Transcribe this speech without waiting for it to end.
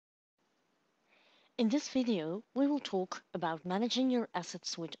In this video, we will talk about managing your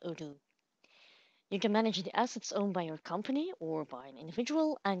assets with Odoo. You can manage the assets owned by your company or by an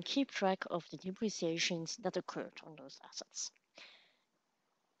individual and keep track of the depreciations that occurred on those assets.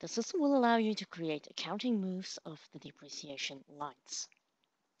 The system will allow you to create accounting moves of the depreciation lines.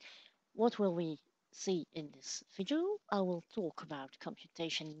 What will we see in this video? I will talk about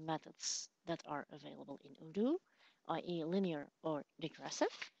computation methods that are available in Odoo, i.e. linear or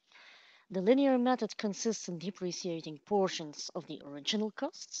digressive. The linear method consists in depreciating portions of the original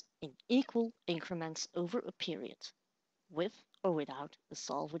costs in equal increments over a period, with or without a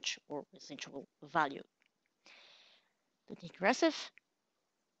salvage or residual value. The digressive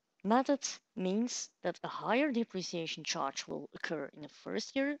method means that a higher depreciation charge will occur in the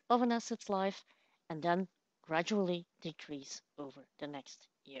first year of an asset's life and then gradually decrease over the next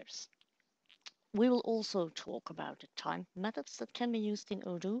years. We will also talk about the time methods that can be used in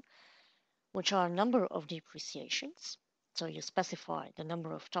Odoo, which are a number of depreciations. So you specify the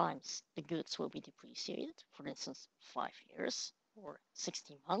number of times the goods will be depreciated, for instance, 5 years or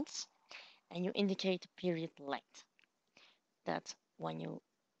 60 months, and you indicate the period length. That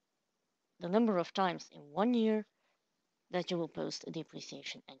the number of times in 1 year that you will post a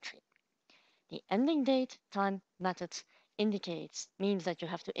depreciation entry. The ending date time method means that you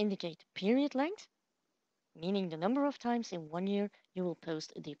have to indicate the period length, meaning the number of times in 1 year you will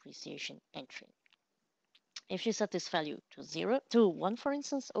post a depreciation entry. If you set this value to 1, for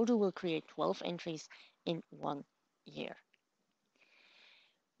instance, Odoo will create 12 entries in 1 year.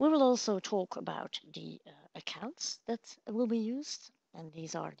 We will also talk about the accounts that will be used, and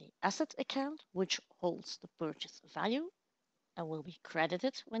these are the asset account, which holds the purchase value and will be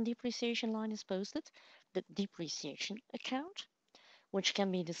credited when depreciation line is posted, the depreciation account, which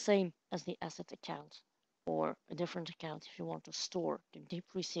can be the same as the asset account or a different account if you want to store the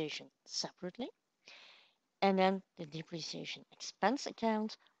depreciation separately, and then the depreciation expense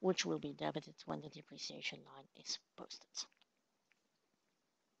account, which will be debited when the depreciation line is posted.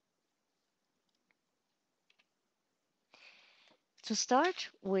 To start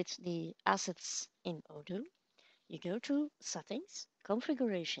with the assets in Odoo, you go to Settings,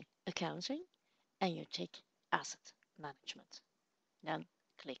 Configuration, Accounting, and you tick Asset Management. Then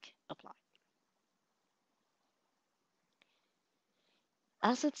click Apply.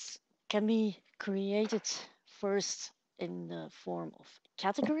 Assets can be created first in the form of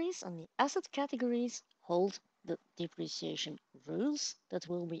categories, and the asset categories hold the depreciation rules that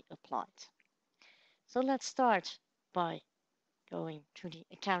will be applied. So let's start by going to the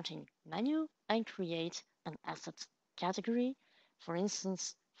accounting menu and create an asset category, for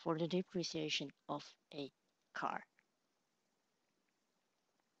instance, for the depreciation of a car.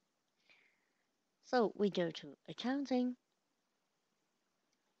 So we go to accounting,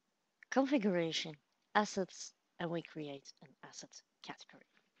 configuration, assets, and we create an asset category.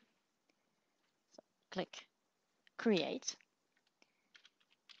 So click create,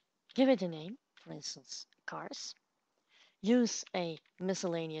 give it a name, for instance, cars, use a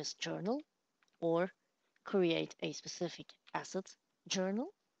miscellaneous journal or create a specific asset journal.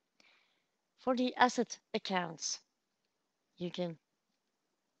 For the asset accounts, you can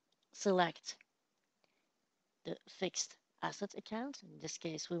select the fixed asset account. In this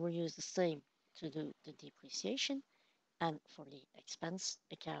case, we will use the same to do the depreciation. And for the expense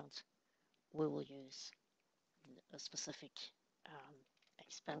account, we will use a specific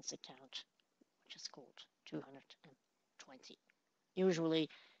expense account, which is called 220. Usually,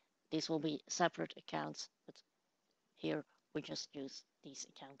 these will be separate accounts, but here we just use these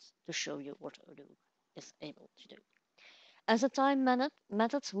accounts to show you what Odoo is able to do. As a time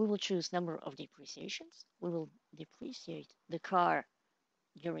methods, we will choose number of depreciations. We will depreciate the car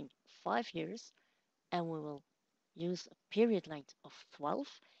during 5 years, and we will use a period length of 12,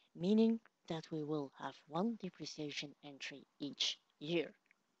 meaning that we will have one depreciation entry each year.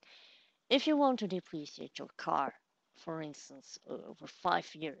 If you want to depreciate your car, for instance, over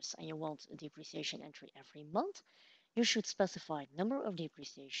 5 years, and you want a depreciation entry every month, you should specify number of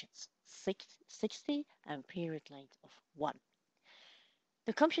depreciations, 60, and period length of 1.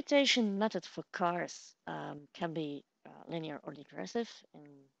 The computation method for cars can be linear or digressive.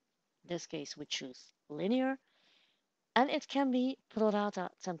 In this case, we choose linear. And it can be pro rata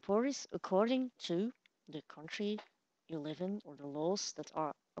temporis according to the country you live in or the laws that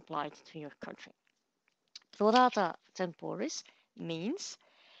are applied to your country. Pro rata temporis means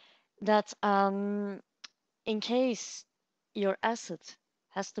that in case your asset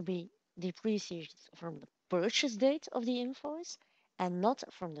has to be depreciated from the purchase date of the invoice and not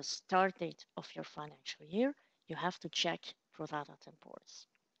from the start date of your financial year, you have to check pro rata temporis.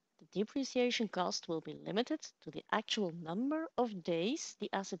 The depreciation cost will be limited to the actual number of days the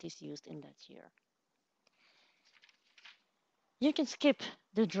asset is used in that year. You can skip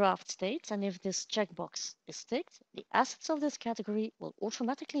the draft state, and if this checkbox is ticked, the assets of this category will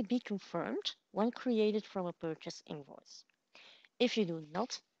automatically be confirmed when created from a purchase invoice. If you do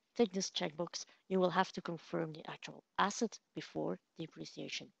not tick this checkbox, you will have to confirm the actual asset before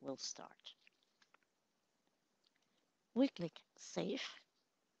depreciation will start. We click Save.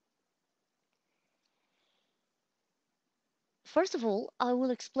 First of all, I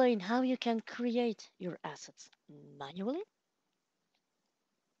will explain how you can create your assets manually.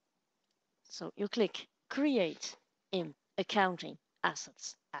 So you click Create in Accounting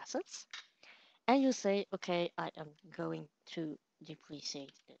Assets, and you say, okay, I am going to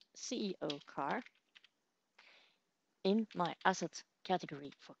depreciate the CEO car in my asset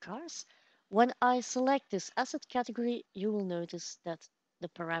category for cars. When I select this asset category, you will notice that the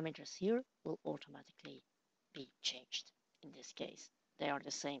parameters here will automatically be changed. In this case, they are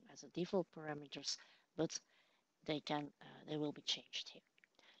the same as the default parameters, but they will be changed here.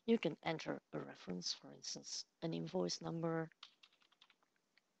 You can enter a reference, for instance, an invoice number,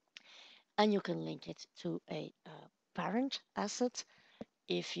 and you can link it to a parent asset.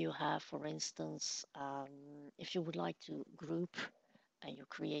 If you have, for instance, if you would like to group and you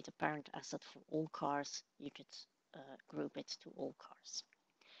create a parent asset for all cars, you could group it to all cars.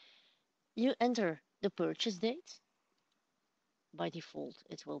 You enter the purchase date. By default,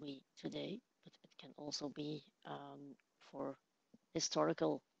 it will be today, but it can also be for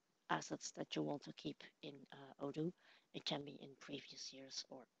historical assets that you want to keep in Odoo. It can be in previous years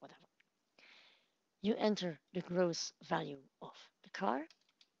or whatever. You enter the gross value of the car,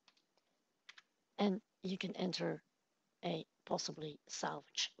 and you can enter a possibly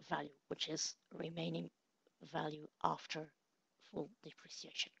salvage value, which is remaining value after full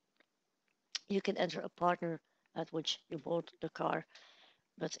depreciation. You can enter a partner at which you bought the car,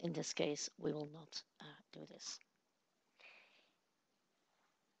 but in this case, we will not do this.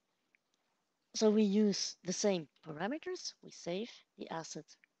 So we use the same parameters, we save the asset,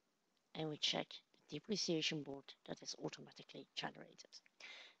 and we check the depreciation board that is automatically generated.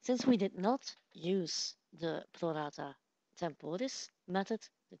 Since we did not use the pro rata temporis method,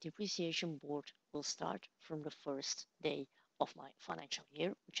 the depreciation board will start from the first day of my financial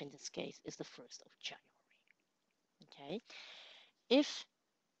year, which in this case is the 1st of January. Okay. If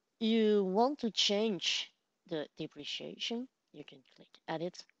you want to change the depreciation, you can click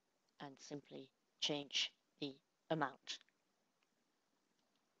Edit and simply change the amount.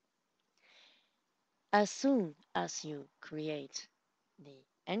 As soon as you create the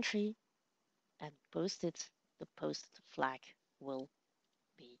entry and post it, the post flag will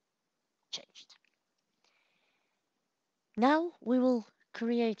be changed. Now we will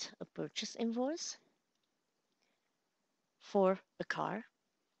create a purchase invoice for a car.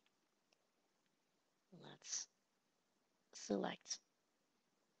 Let's select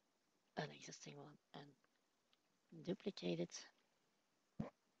an existing one and duplicate it.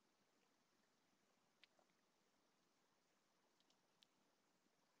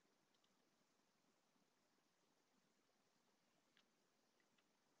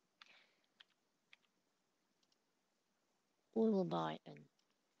 We will buy a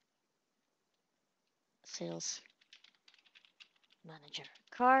sales manager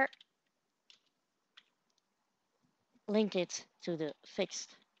car, link it to the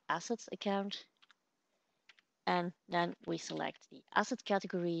fixed assets account, and then we select the asset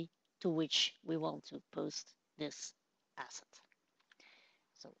category to which we want to post this asset.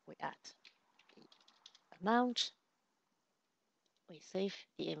 So we add the amount, we save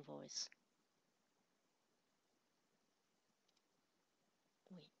the invoice,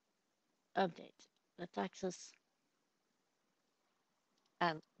 we update the taxes,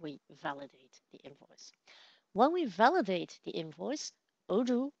 and we validate the invoice. When we validate the invoice,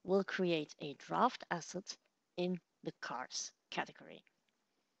 Odoo will create a draft asset in the cars category.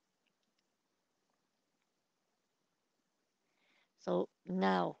 So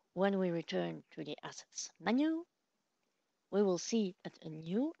now when we return to the assets menu, we will see that a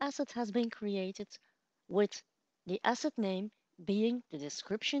new asset has been created with the asset name being the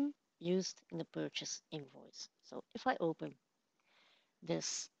description used in the purchase invoice. So if I open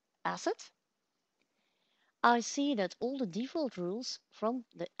this asset, I see that all the default rules from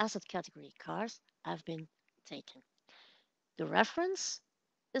the asset category cars have been taken. The reference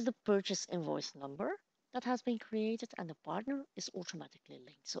is the purchase invoice number that has been created, and the partner is automatically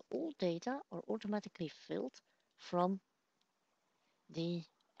linked. So all data are automatically filled from the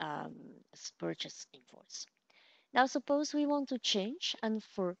purchase invoice. Now suppose we want to change, and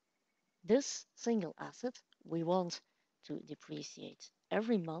for This single asset we want to depreciate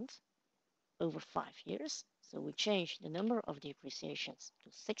every month over 5 years. So we change the number of depreciations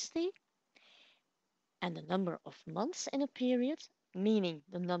to 60 and the number of months in a period, meaning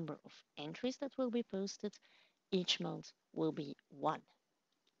the number of entries that will be posted each month will be 1.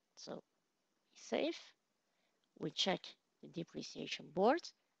 So we save, we check the depreciation board,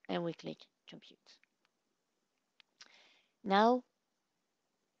 and we click compute. Now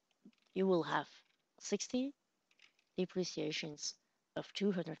you will have 60 depreciations of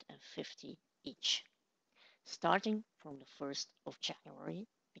 250 each, starting from the 1st of January,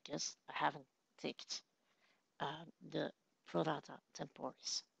 because I haven't ticked the pro rata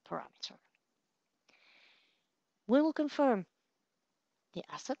temporis parameter. We will confirm the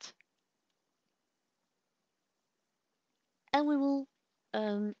asset, and we will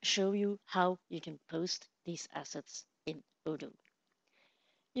show you how you can post these assets in Odoo.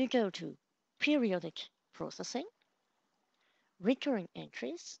 You go to periodic processing, recurring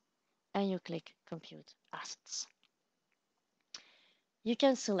entries, and you click compute assets. You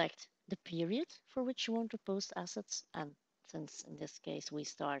can select the period for which you want to post assets, and since in this case we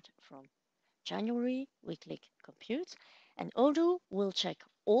start from January, we click compute, and Odoo will check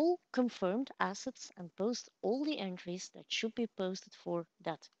all confirmed assets and post all the entries that should be posted for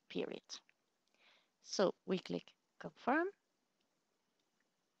that period. So we click confirm,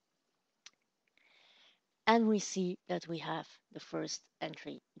 and we see that we have the first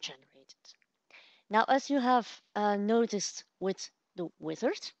entry generated. Now, as you have noticed with the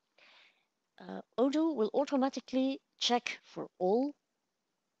wizard, Odoo will automatically check for all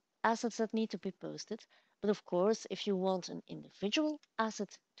assets that need to be posted. But of course, if you want an individual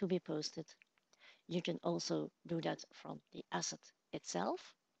asset to be posted, you can also do that from the asset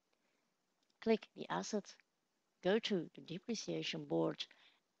itself. Click the asset, go to the depreciation board,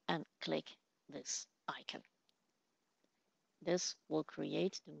 and click this icon. This will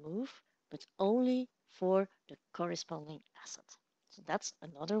create the move, but only for the corresponding asset. So that's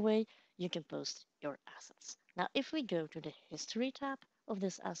another way you can post your assets. Now, if we go to the history tab of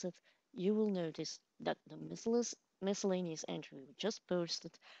this asset, you will notice that the miscellaneous entry we just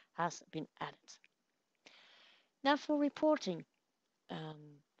posted has been added. Now, for reporting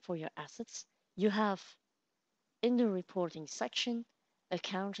for your assets, you have in the reporting section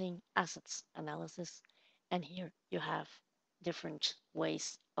accounting assets analysis, and here you have different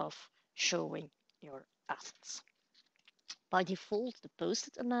ways of showing your assets. By default, the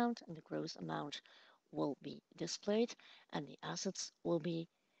posted amount and the gross amount will be displayed, and the assets will be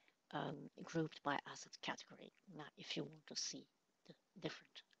grouped by asset category. Now, if you want to see the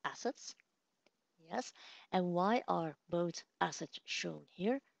different assets, yes, and why are both assets shown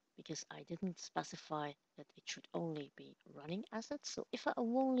here? Because I didn't specify that it should only be running assets. So if I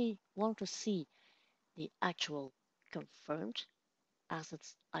only want to see the actual confirmed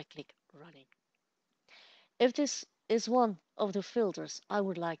assets, I click running. If this is one of the filters I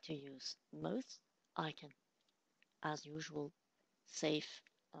would like to use most, I can, as usual, save,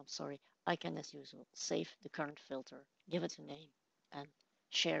 I can, as usual, save the current filter, give it a name, and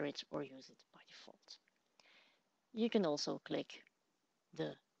share it or use it by default. You can also click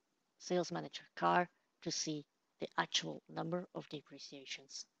the Sales Manager car to see the actual number of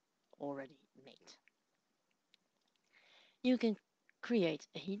depreciations already made. You can create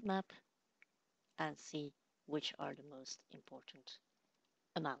a heat map and see which are the most important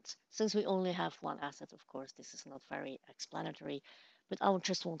amounts. Since we only have one asset, of course, this is not very explanatory, but I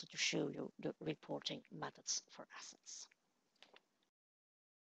just wanted to show you the reporting methods for assets.